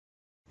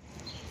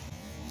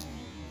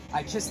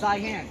I kiss thy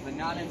hand, but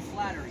not in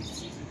flattery,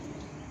 Caesar.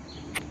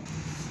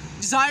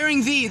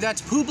 Desiring thee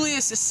that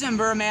Publius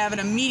Cimber may have an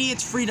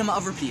immediate freedom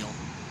of repeal.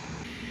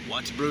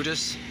 What,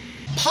 Brutus?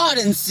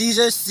 Pardon,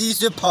 Caesar,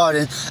 Caesar,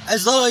 pardon,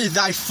 as long as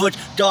thy foot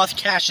doth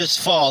Cassius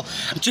fall,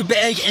 to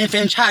beg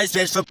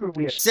enfranchisement for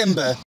Publius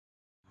Cimber.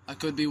 I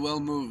could be well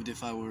moved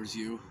if I were as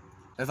you.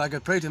 If I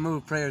could pray to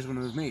move, prayers would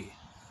move me.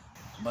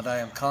 But I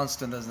am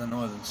constant as the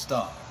northern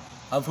star,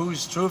 of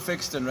whose true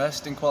fixed and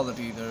resting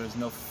quality there is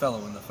no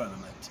fellow in the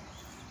firmament.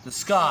 The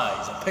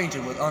skies are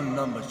painted with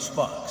unnumbered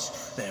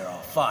sparks, they are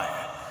all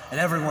fire, and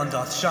everyone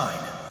doth shine.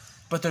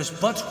 But there's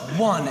but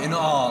one in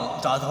all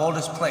doth hold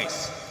his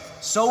place.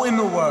 So in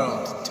the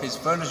world 'tis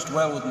furnished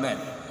well with men,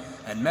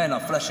 and men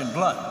are flesh and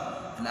blood,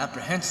 and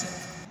apprehensive.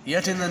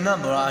 Yet in the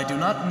number I do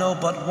not know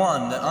but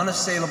one that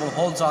unassailable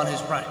holds on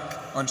his rank,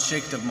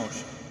 unshaked of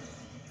motion.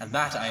 And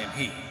that I am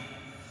he.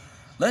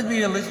 Let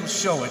me a little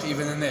show it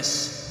even in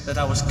this, that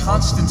I was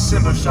constant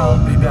Cimber shall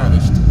be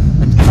banished,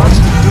 and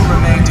constant do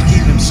remain to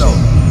keep him so.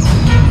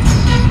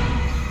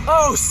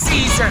 O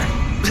Caesar!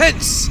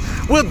 Hence,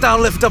 wilt thou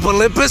lift up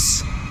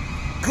Olympus?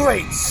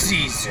 Great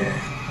Caesar!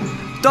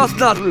 Doth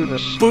not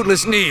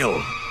bootless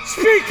kneel?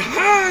 Speak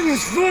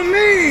hands for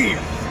me!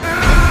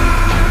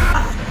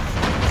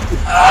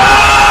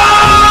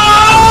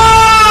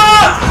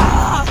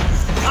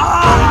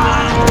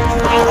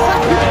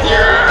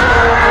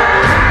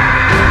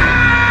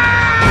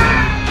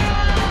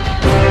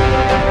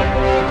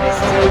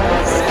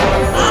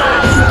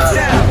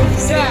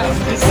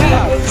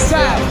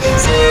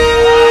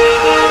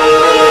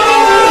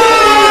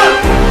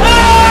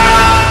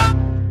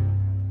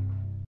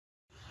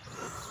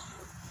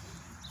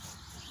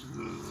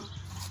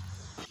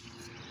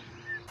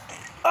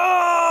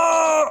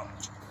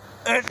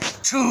 Et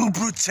tu,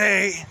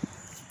 Brute,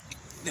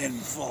 then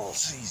fall,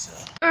 Caesar.